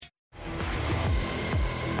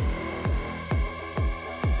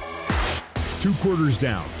2 quarters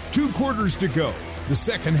down, 2 quarters to go. The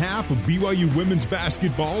second half of BYU women's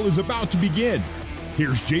basketball is about to begin.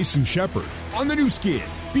 Here's Jason Shepard on the new skin,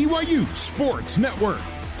 BYU Sports Network.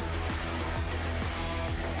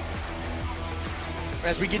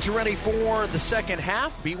 As we get you ready for the second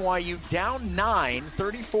half, BYU down 9,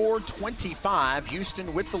 34-25.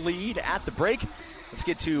 Houston with the lead at the break. Let's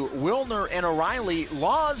get to Wilner and O'Reilly.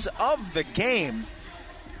 Laws of the game.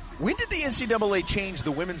 When did the NCAA change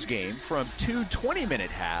the women's game from 2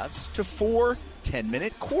 20-minute halves to 4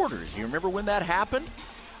 10-minute quarters? You remember when that happened?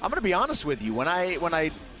 I'm going to be honest with you. When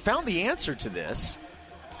I found the answer to this,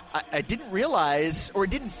 I didn't realize, or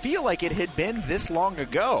it didn't feel like it had been this long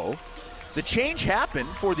ago. The change happened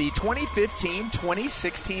for the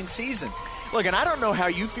 2015-2016 season. Look, and I don't know how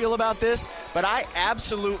you feel about this, but I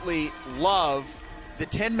absolutely love the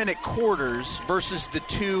 10-minute quarters versus the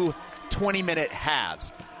 2 20-minute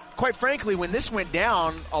halves. Quite frankly, when this went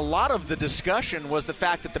down, a lot of the discussion was the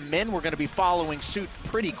fact that the men were going to be following suit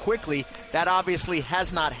pretty quickly. That obviously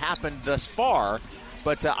has not happened thus far,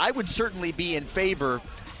 but I would certainly be in favor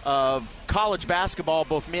of college basketball,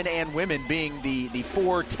 both men and women, being the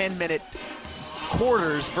 4 10-minute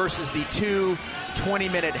quarters versus the 2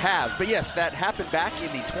 20-minute halves. But yes, that happened back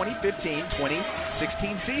in the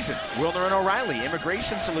 2015-2016 season. Wilner and O'Reilly,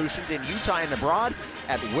 Immigration Solutions in Utah and abroad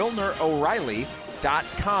at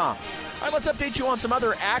WilnerO'Reilly.com. All right, let's update you on some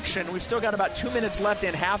other action. We've still got about 2 minutes left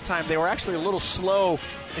in halftime. They were actually a little slow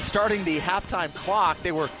in starting the halftime clock.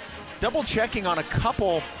 They were double-checking on a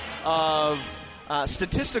couple of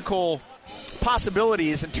statistical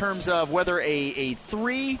possibilities in terms of whether a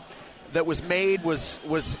 3 that was made was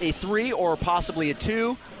a 3 or possibly a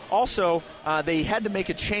 2. Also, they had to make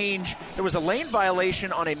a change. There was a lane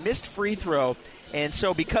violation on a missed free throw, and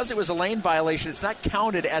so because it was a lane violation, it's not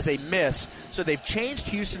counted as a miss. So they've changed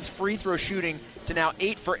Houston's free throw shooting to now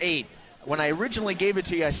 8 for 8. When I originally gave it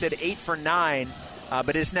to you, I said 8 for 9.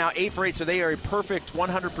 But it's now 8 for 8, so they are a perfect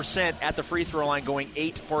 100% at the free throw line, going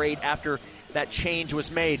 8 for 8 after that change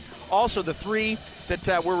was made. Also, the 3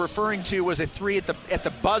 that we're referring to was a 3 at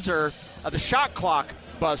the buzzer, the shot clock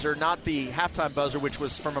buzzer, not the halftime buzzer, which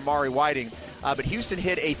was from Amari Whiting. But Houston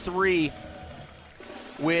hit a 3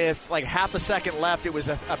 with like half a second left. It was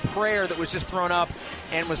a prayer that was just thrown up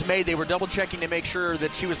and was made. They were double-checking to make sure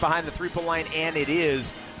that she was behind the three-point line, and it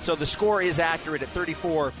is. So the score is accurate at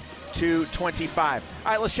 34-25. All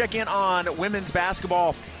right, let's check in on women's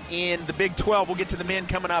basketball in the Big 12. We'll get to the men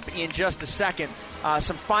coming up in just a second.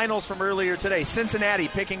 Some finals from earlier today. Cincinnati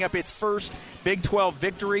picking up its first Big 12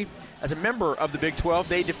 victory. As a member of the Big 12,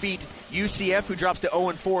 they defeat UCF, who drops to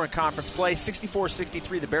 0-4 in conference play.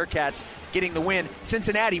 64-63, the Bearcats getting the win.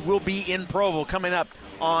 Cincinnati will be in Provo coming up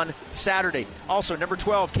on Saturday. Also, number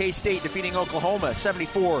 12, K-State defeating Oklahoma,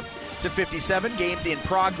 74-57. Games in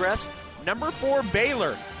progress. Number 4,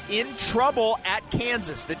 Baylor in trouble at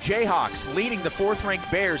Kansas. The Jayhawks leading the 4th-ranked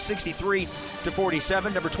Bears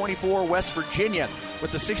 63-47. Number 24, West Virginia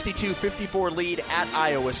with the 62-54 lead at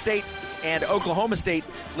Iowa State. And Oklahoma State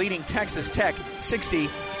leading Texas Tech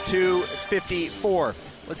 60-54.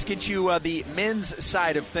 Let's get you the men's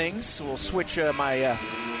side of things. We'll switch my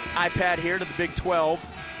iPad here to the Big 12.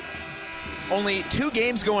 Only 2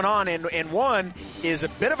 games going on, and one is a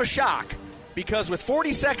bit of a shock because with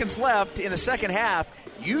 40 seconds left in the second half,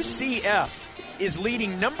 UCF is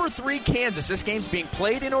leading number 3 Kansas. This game's being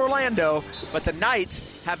played in Orlando, but the Knights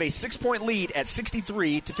have a 6-point lead at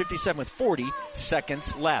 63-57 with 40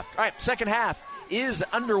 seconds left. All right, second half is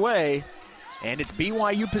underway, and it's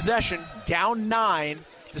BYU possession, down 9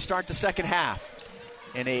 to start the second half.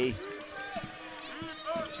 And a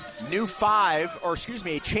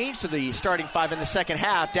change to the starting 5 in the second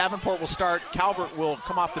half. Davenport will start. Calvert will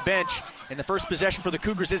come off the bench. And the first possession for the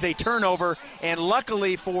Cougars is a turnover. And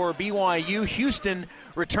luckily for BYU, Houston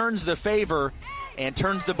returns the favor and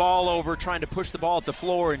turns the ball over, trying to push the ball at the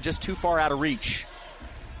floor and just too far out of reach.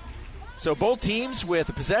 So both teams with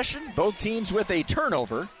a possession, both teams with a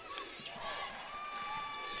turnover.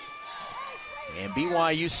 And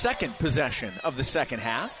BYU's second possession of the second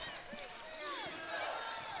half.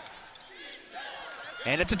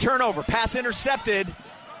 And it's a turnover. Pass intercepted.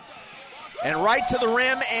 And right to the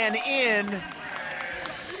rim and in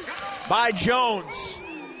by Jones.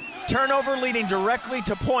 Turnover leading directly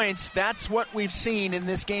to points. That's what we've seen in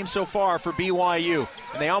this game so far for BYU.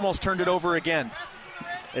 And they almost turned it over again.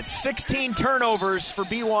 It's 16 turnovers for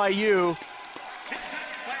BYU.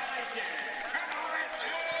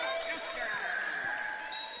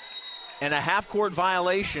 And a half-court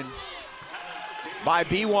violation by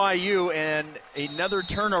BYU and another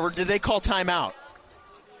turnover. Did they call timeout?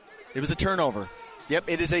 It was a turnover. Yep,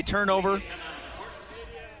 it is a turnover.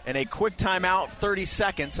 And a quick timeout, 30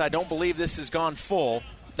 seconds. I don't believe this has gone full.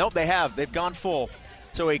 Nope, they have. They've gone full.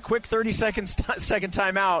 So a quick 30-second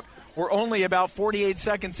timeout. We're only about 48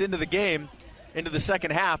 seconds into the game, into the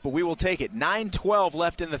second half, but we will take it. 9:12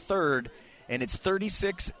 left in the third, and it's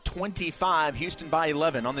 36-25, Houston by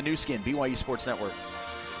 11 on the new skin, BYU Sports Network.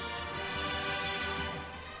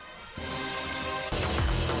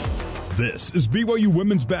 This is BYU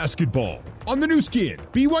Women's Basketball on the new skin,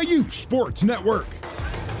 BYU Sports Network.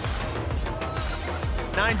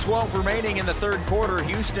 9:12 remaining in the third quarter.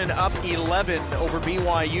 Houston up 11 over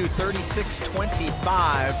BYU,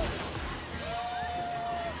 36-25.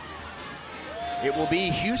 It will be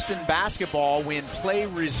Houston basketball when play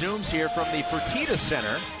resumes here from the Fertitta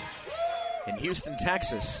Center in Houston,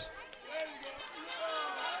 Texas.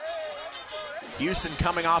 Houston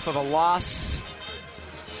coming off of a loss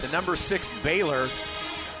to number 6 Baylor.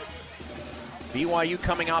 BYU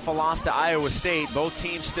coming off a loss to Iowa State. Both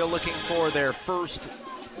teams still looking for their first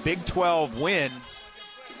Big 12 win.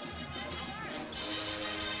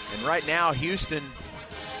 And right now, Houston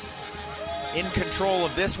in control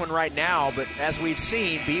of this one right now. But as we've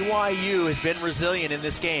seen, BYU has been resilient in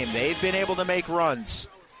this game. They've been able to make runs.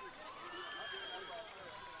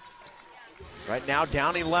 Right now,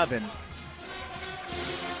 down 11.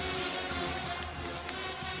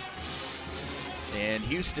 And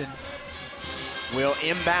Houston will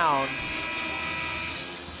inbound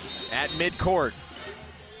at midcourt.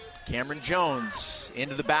 Cameron Jones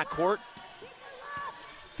into the backcourt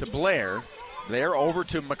to Blair. Blair over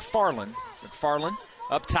to McFarland. McFarland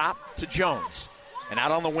up top to Jones. And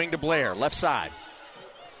out on the wing to Blair, left side.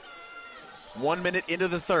 1 minute into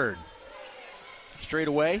the third. Straight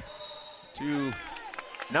away to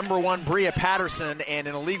number 1 Bria Patterson, and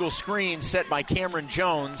an illegal screen set by Cameron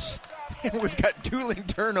Jones. And we've got dueling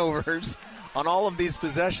turnovers on all of these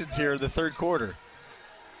possessions here in the third quarter.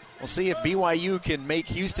 We'll see if BYU can make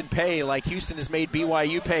Houston pay like Houston has made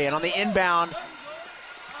BYU pay. And on the inbound,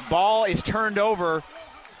 ball is turned over.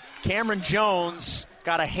 Cameron Jones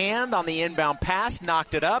got a hand on the inbound pass,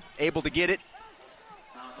 knocked it up, able to get it,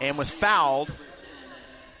 and was fouled.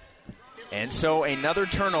 And so another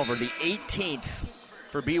turnover, the 18th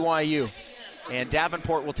for BYU. And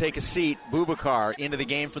Davenport will take a seat. Boubacar into the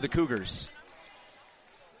game for the Cougars.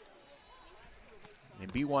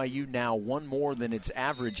 And BYU now one more than its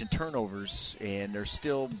average in turnovers, and there's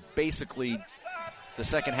still basically the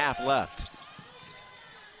second half left.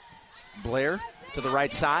 Blair to the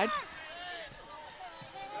right side.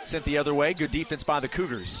 Sent the other way. Good defense by the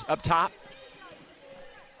Cougars. Up top.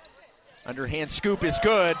 Underhand scoop is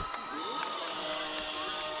good.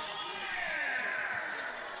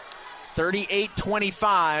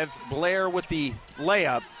 38-25. Blair with the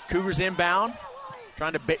layup. Cougars inbound.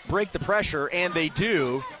 Trying to break the pressure, and they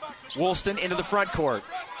do. Woolston into the front court.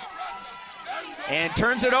 And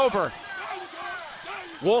turns it over.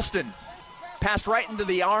 Woolston passed right into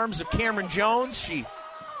the arms of Cameron Jones. She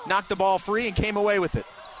knocked the ball free and came away with it.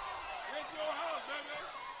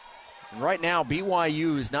 And right now,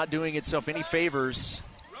 BYU is not doing itself any favors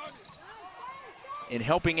in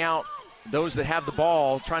helping out those that have the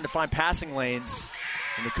ball, trying to find passing lanes.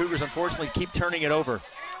 And the Cougars, unfortunately, keep turning it over.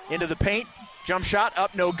 Into the paint. Jump shot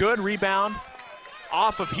up, no good. Rebound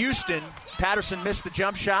off of Houston. Patterson missed the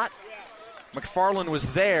jump shot. McFarland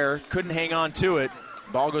was there, couldn't hang on to it.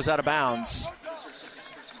 Ball goes out of bounds.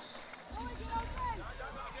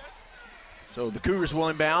 So the Cougars will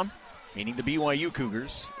inbound, meaning the BYU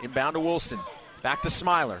Cougars. Inbound to Woolston. Back to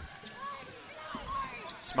Smiler.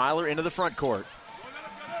 Smiler into the front court.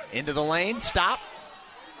 Into the lane, stop.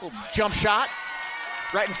 Little jump shot.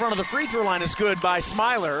 Right in front of the free throw line is good by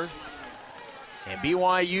Smiler. And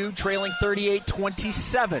BYU trailing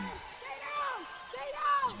 38-27.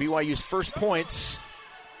 It's BYU's first points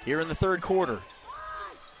here in the third quarter.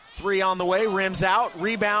 3 on the way, rims out,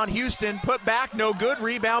 rebound, Houston, put back, no good,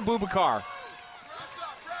 rebound, Boubacar.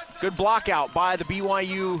 Good block out by the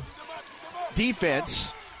BYU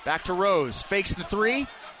defense. Back to Rose, fakes the 3,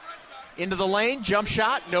 into the lane, jump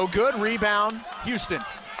shot, no good, rebound, Houston.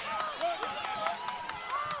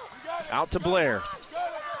 Out to Blair.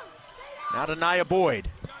 Now to Nia Boyd.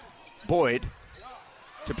 Boyd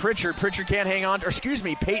to Pritchard. Pritchard can't hang on.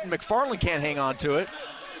 Peyton McFarland can't hang on to it.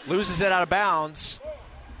 Loses it out of bounds.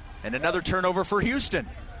 And another turnover for Houston.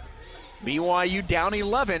 BYU down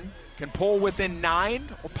 11. Can pull within 9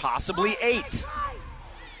 or possibly 8.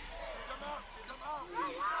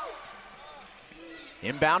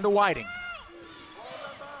 Inbound to Whiting.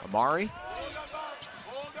 Amari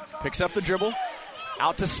picks up the dribble.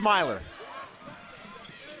 Out to Smiler.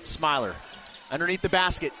 Smiler Underneath the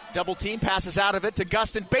basket, double team, passes out of it to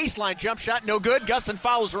Gustin. Baseline jump shot, no good. Gustin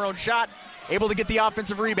follows her own shot, able to get the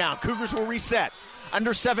offensive rebound. Cougars will reset.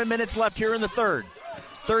 Under 7 minutes left here in the third.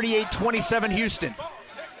 38-27 Houston.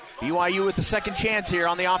 BYU with the second chance here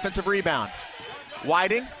on the offensive rebound.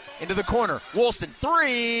 Whiting into the corner. Woolston,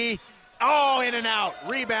 three. Oh, in and out.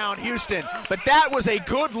 Rebound, Houston. But that was a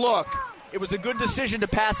good look. It was a good decision to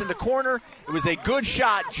pass in the corner. It was a good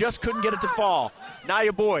shot, just couldn't get it to fall.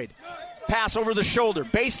 Nia Boyd. Pass over the shoulder.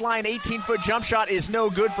 Baseline 18-foot jump shot is no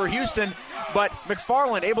good for Houston, but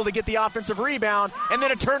McFarland able to get the offensive rebound, and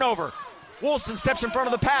then a turnover. Woolston steps in front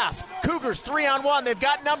of the pass. Cougars 3-on-1. They've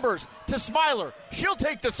got numbers to Smiler. She'll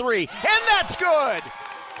take the three, and that's good.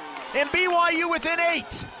 And BYU within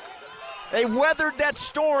 8. They weathered that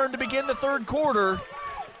storm to begin the third quarter.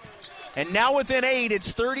 And now within 8,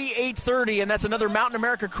 it's 38-30, and that's another Mountain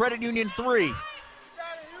America Credit Union three.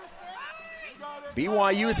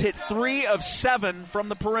 BYU has hit 3 of 7 from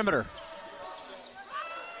the perimeter.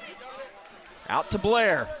 Out to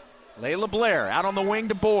Blair. Layla Blair out on the wing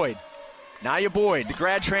to Boyd. Nia Boyd, the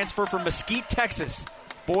grad transfer from Mesquite, Texas.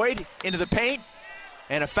 Boyd into the paint,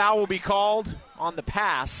 and a foul will be called on the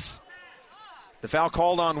pass. The foul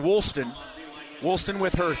called on Woolston. Woolston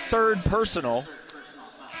with her third personal.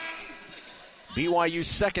 BYU's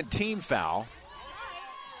second team foul.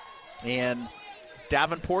 And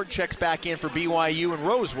Davenport checks back in for BYU, and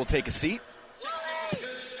Rose will take a seat.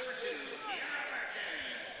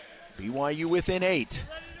 BYU within 8.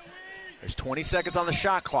 There's 20 seconds on the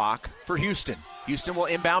shot clock for Houston. Houston will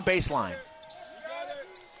inbound baseline.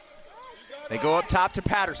 They go up top to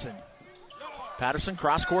Patterson. Patterson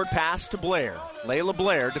cross-court pass to Blair. Layla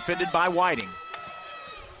Blair defended by Whiting.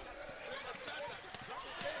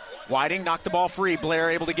 Whiting knocked the ball free.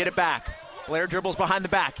 Blair able to get it back. Blair dribbles behind the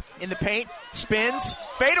back. In the paint, spins,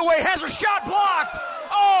 fadeaway, has her shot blocked.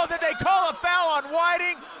 Oh, did they call a foul on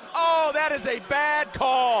Whiting? Oh, that is a bad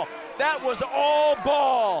call. That was all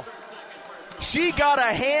ball. She got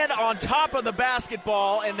a hand on top of the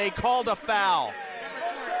basketball, and they called a foul.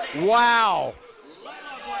 Wow.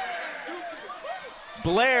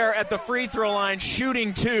 Blair at the free throw line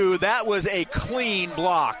shooting 2. That was a clean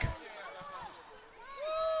block.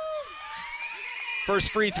 First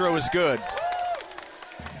free throw is good.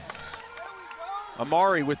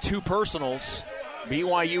 Amari with 2 personals.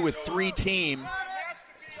 BYU with 3 team.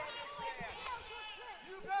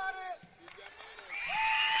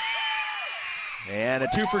 And a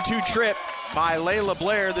 2-for-2 trip by Layla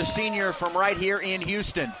Blair, the senior from right here in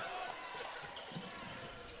Houston.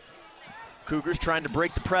 Cougars trying to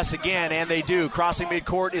break the press again, and they do. Crossing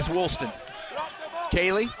midcourt is Woolston.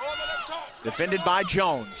 Kaylee, defended by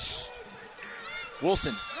Jones.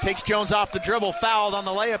 Woolston takes Jones off the dribble, fouled on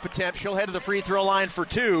the layup attempt. She'll head to the free throw line for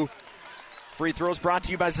 2. Free throws brought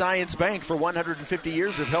to you by Zions Bank. For 150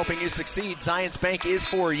 years of helping you succeed, Zions Bank is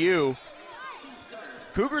for you.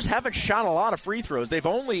 Cougars haven't shot a lot of free throws. They've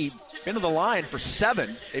only been to the line for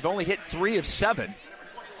 7. They've only hit 3 of 7.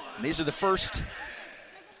 And these are the first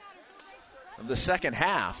of the second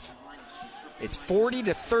half. It's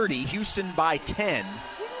 40-30, Houston by 10.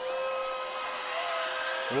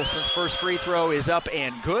 Wilson's first free throw is up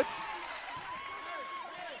and good.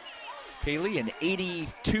 Kaylee, an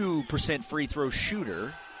 82% free throw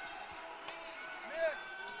shooter.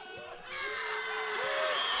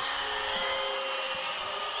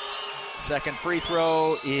 Second free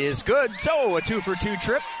throw is good. So a 2-for-2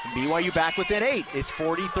 trip. BYU back within 8. It's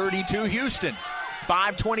 40-32 Houston.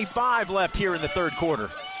 5:25 left here in the third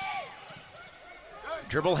quarter.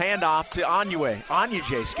 Dribble handoff to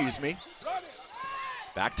Anyuje.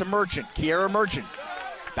 Back to Merchant. Kiera Merchant.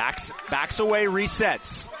 Backs away,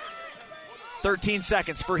 resets. 13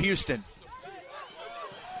 seconds for Houston.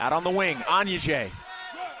 Out on the wing, Anyuje.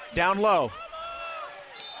 Down low.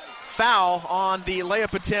 Foul on the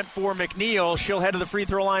layup attempt for McNeil. She'll head to the free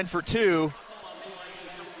throw line for 2.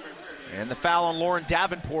 And the foul on Lauren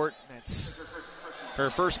Davenport. That's her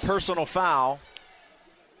first personal foul.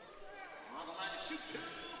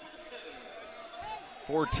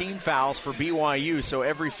 14 fouls for BYU, so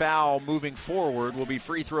every foul moving forward will be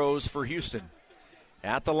free throws for Houston.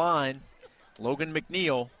 At the line, Logan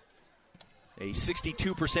McNeil, a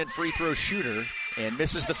 62% free throw shooter, and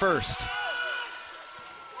misses the first.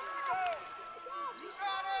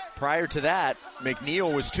 Prior to that,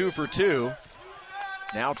 McNeil was 2 for 2.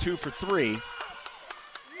 Now 2 for 3.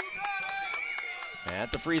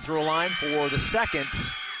 At the free throw line for the second,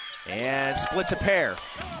 and splits a pair.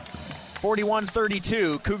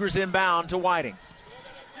 41-32, Cougars inbound to Whiting.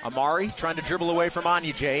 Amari trying to dribble away from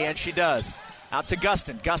Anyuje, and she does. Out to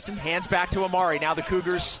Gustin. Gustin hands back to Amari. Now the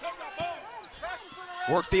Cougars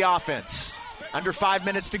work the offense. Under 5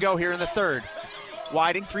 minutes to go here in the third.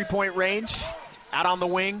 Whiting, three-point range. Out on the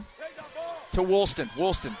wing to Woolston.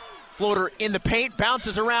 Woolston, floater in the paint,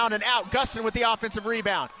 bounces around and out. Gustin with the offensive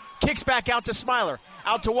rebound. Kicks back out to Smiler.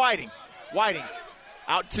 Out to Whiting. Whiting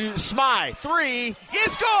out to Smy. Three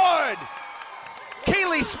is good!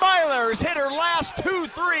 Kaylee Smiler has hit her last 2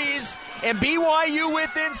 threes, and BYU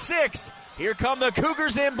within 6. Here come the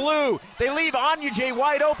Cougars in blue. They leave Anya J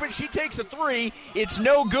wide open. She takes a 3. It's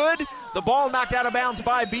no good. The ball knocked out of bounds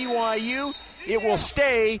by BYU. It will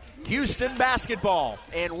stay Houston basketball,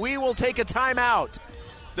 and we will take a timeout.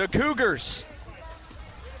 The Cougars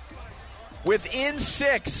within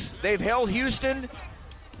 6. They've held Houston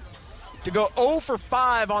to go 0 for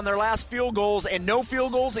 5 on their last field goals, and no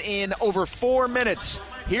field goals in over 4 minutes.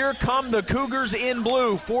 Here come the Cougars in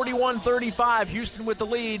blue, 41-35. Houston with the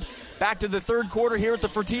lead. Back to the third quarter here at the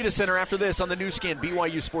Fertitta Center after this on the new skin,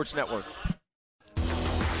 BYU Sports Network.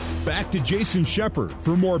 Back to Jason Shepard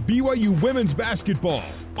for more BYU women's basketball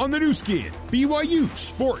on the new skin, BYU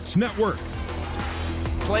Sports Network.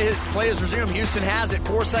 Play has resumed. Houston has it.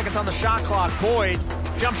 4 seconds on the shot clock. Boyd,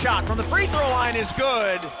 jump shot from the free throw line is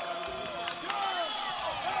good.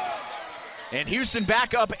 And Houston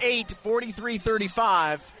back up 8,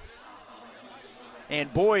 43-35.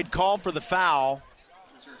 And Boyd called for the foul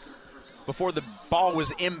before the ball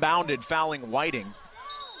was inbounded, fouling Whiting.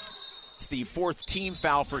 It's the 4th team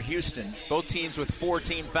foul for Houston. Both teams with 4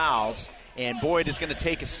 team fouls. And Boyd is going to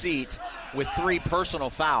take a seat with 3 personal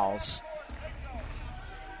fouls.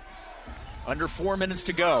 Under 4 minutes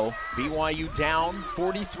to go. BYU down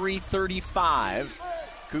 43-35.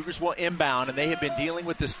 Cougars will inbound, and they have been dealing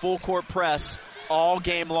with this full court press all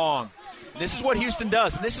game long. And this is what Houston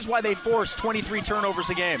does, and this is why they force 23 turnovers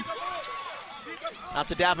a game. Out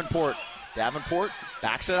to Davenport. Davenport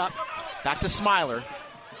backs it up. Back to Smiler.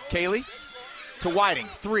 Kaylee to Whiting.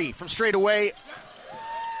 3 from straight away.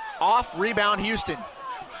 Off, rebound Houston.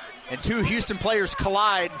 And 2 Houston players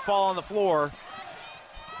collide and fall on the floor.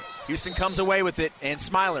 Houston comes away with it, and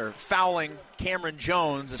Smiler fouling Cameron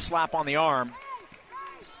Jones, a slap on the arm.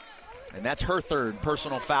 And that's her 3rd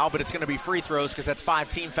personal foul, but it's going to be free throws because that's 5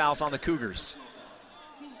 team fouls on the Cougars.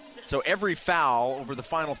 So every foul over the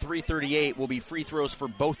final 3:38 will be free throws for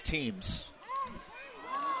both teams.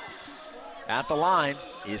 At the line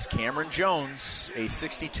is Cameron Jones, a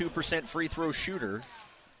 62% free throw shooter.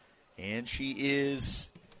 And she is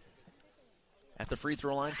at the free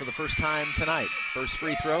throw line for the first time tonight. First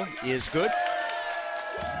free throw is good.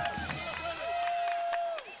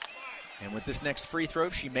 And with this next free throw,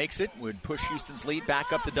 if she makes it, would push Houston's lead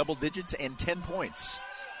back up to double digits and 10 points.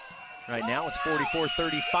 Right now, it's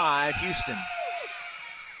 44-35 Houston.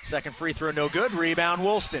 Second free throw, no good. Rebound,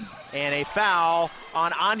 Woolston. And a foul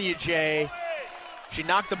on Anya J. She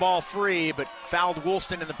knocked the ball free, but fouled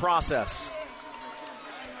Woolston in the process.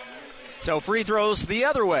 So free throws the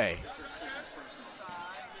other way.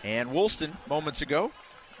 And Woolston, moments ago,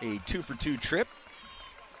 a 2-for-2 trip.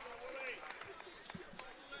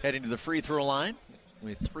 Heading to the free throw line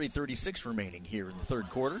with 3:36 remaining here in the third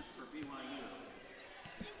quarter.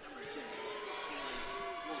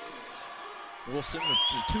 Woolston with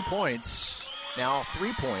 2 points, now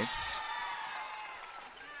 3 points.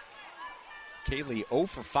 Kaylee 0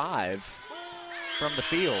 for 5 from the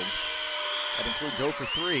field. That includes 0 for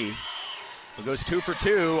 3. It goes 2 for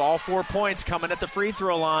 2, all 4 points coming at the free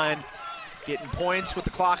throw line. Getting points with the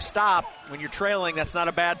clock stopped. When you're trailing, that's not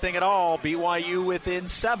a bad thing at all. BYU within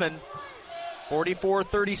 7.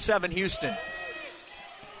 44-37 Houston.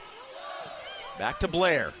 Back to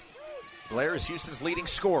Blair. Blair is Houston's leading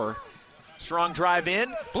scorer. Strong drive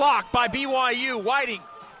in. Blocked by BYU. Whiting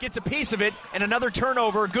gets a piece of it, and another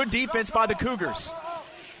turnover. Good defense by the Cougars.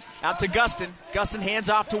 Out to Gustin. Gustin hands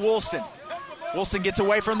off to Woolston. Woolston gets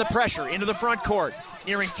away from the pressure into the front court.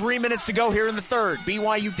 Nearing 3 minutes to go here in the third.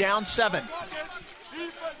 BYU down 7.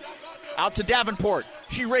 Out to Davenport.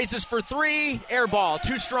 She raises for 3. Air ball.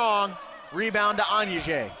 Too strong. Rebound to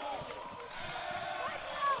Anyajay.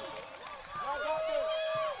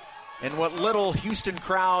 And what little Houston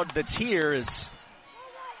crowd that's here is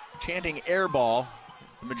chanting air ball.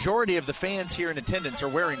 The majority of the fans here in attendance are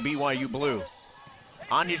wearing BYU blue.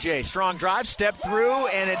 Anyajay, strong drive, step through,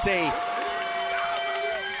 and it's a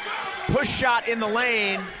push shot in the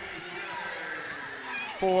lane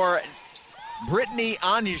for Brittany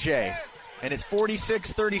Anyajay. And it's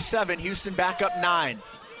 46-37. Houston back up 9.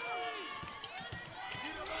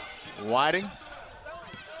 Whiting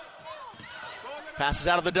passes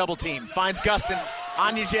out of the double team. Finds Gustin.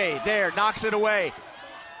 Anyajay there, knocks it away.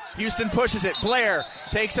 Houston pushes it. Blair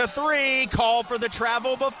takes a 3. Call for the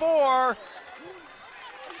travel before.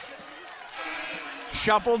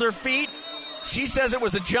 Shuffled her feet. She says it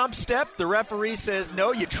was a jump step. The referee says,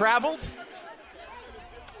 no, you traveled.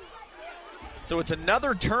 So it's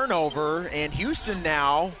another turnover, and Houston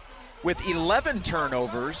now with 11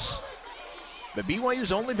 turnovers. But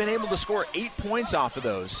BYU's only been able to score 8 points off of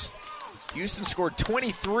those. Houston scored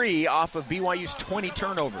 23 off of BYU's 20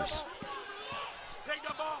 turnovers.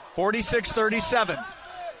 46-37.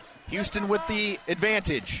 Houston with the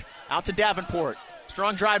advantage. Out to Davenport.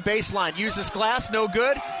 Strong drive baseline. Uses glass. No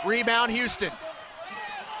good. Rebound Houston.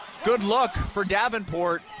 Good look for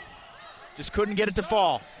Davenport. Just couldn't get it to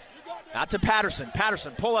fall. Out to Patterson.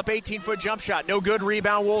 Patterson, pull up 18-foot jump shot. No good.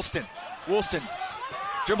 Rebound Woolston. Woolston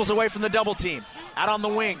dribbles away from the double team. Out on the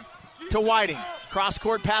wing to Whiting. Cross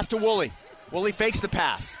court pass to Woolley. Woolley fakes the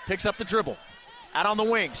pass. Picks up the dribble. Out on the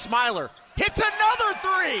wing. Smiler hits another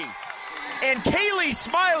three. And Kaylee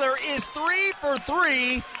Smiler is 3 for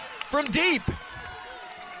 3 from deep.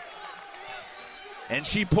 And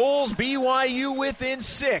she pulls BYU within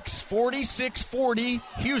 6. 46-40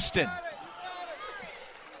 Houston.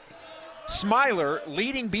 Smiler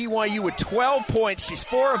leading BYU with 12 points. She's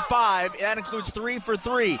 4 of 5. That includes 3 for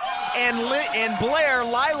 3. And Blair,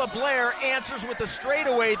 Lila Blair, answers with a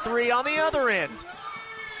straightaway 3 on the other end.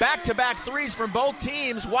 Back-to-back threes from both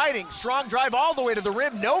teams. Whiting, strong drive all the way to the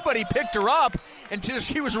rim. Nobody picked her up until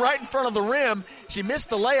she was right in front of the rim. She missed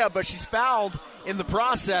the layup, but she's fouled in the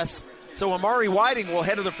process. So Amari Whiting will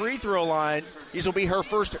head to the free throw line. These will be her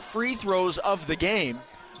first free throws of the game.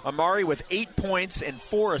 Amari with 8 points and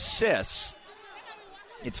 4 assists.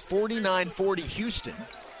 It's 49-40 Houston.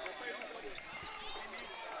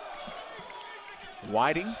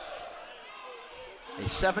 Whiting, a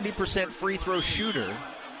 70% free throw shooter,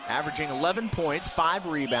 averaging 11 points, 5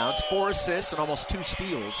 rebounds, 4 assists, and almost 2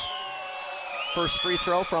 steals. First free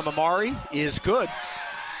throw from Amari is good.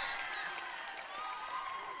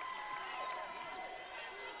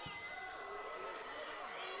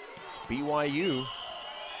 BYU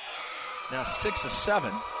now 6 of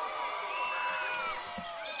 7.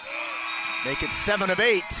 Make it 7 of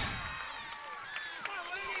 8.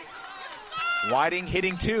 Whiting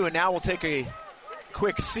hitting 2, and now we'll take a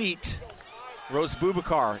quick seat. Rose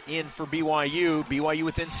Bubakar in for BYU. BYU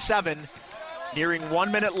within 7, nearing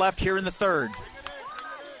 1 minute left here in the third.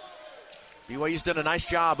 BYU's done a nice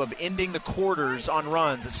job of ending the quarters on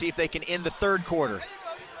runs. Let's see if they can end the third quarter.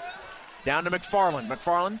 Down to McFarland.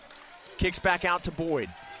 McFarland kicks back out to Boyd.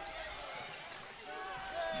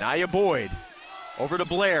 Nia Boyd over to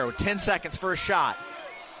Blair with 10 seconds for a shot.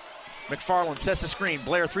 McFarland sets the screen.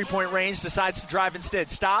 Blair, three-point range, decides to drive instead.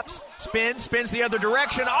 Stops, spins the other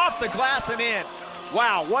direction, off the glass and in.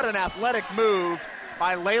 Wow, what an athletic move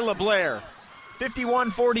by Layla Blair.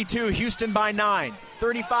 51-42, Houston by 9.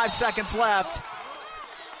 35 seconds left.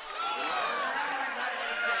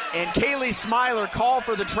 And Kaylee Smiler called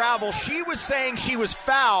for the travel. She was saying she was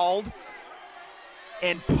fouled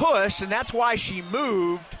and pushed, and that's why she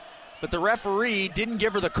moved, but the referee didn't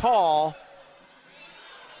give her the call.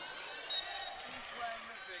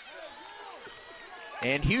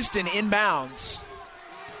 And Houston inbounds.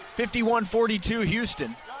 51-42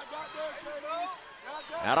 Houston.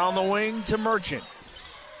 Out on the wing to Merchant.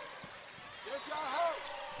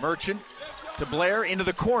 Merchant to Blair into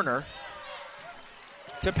the corner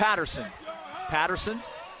to Patterson. Patterson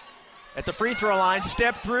at the free throw line,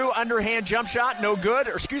 step through, underhand jump shot, no good.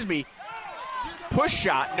 Or excuse me, push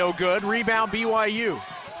shot, no good. Rebound BYU.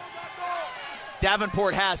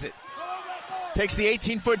 Davenport has it. Takes the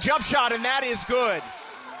 18-foot jump shot, and that is good.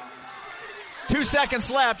 2 seconds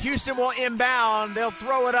left. Houston will inbound. They'll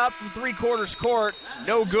throw it up from three-quarters court.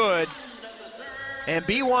 No good. And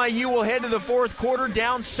BYU will head to the fourth quarter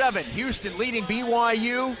down 7. Houston leading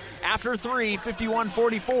BYU after 3,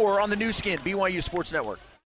 51-44 on the new skin, BYU Sports Network.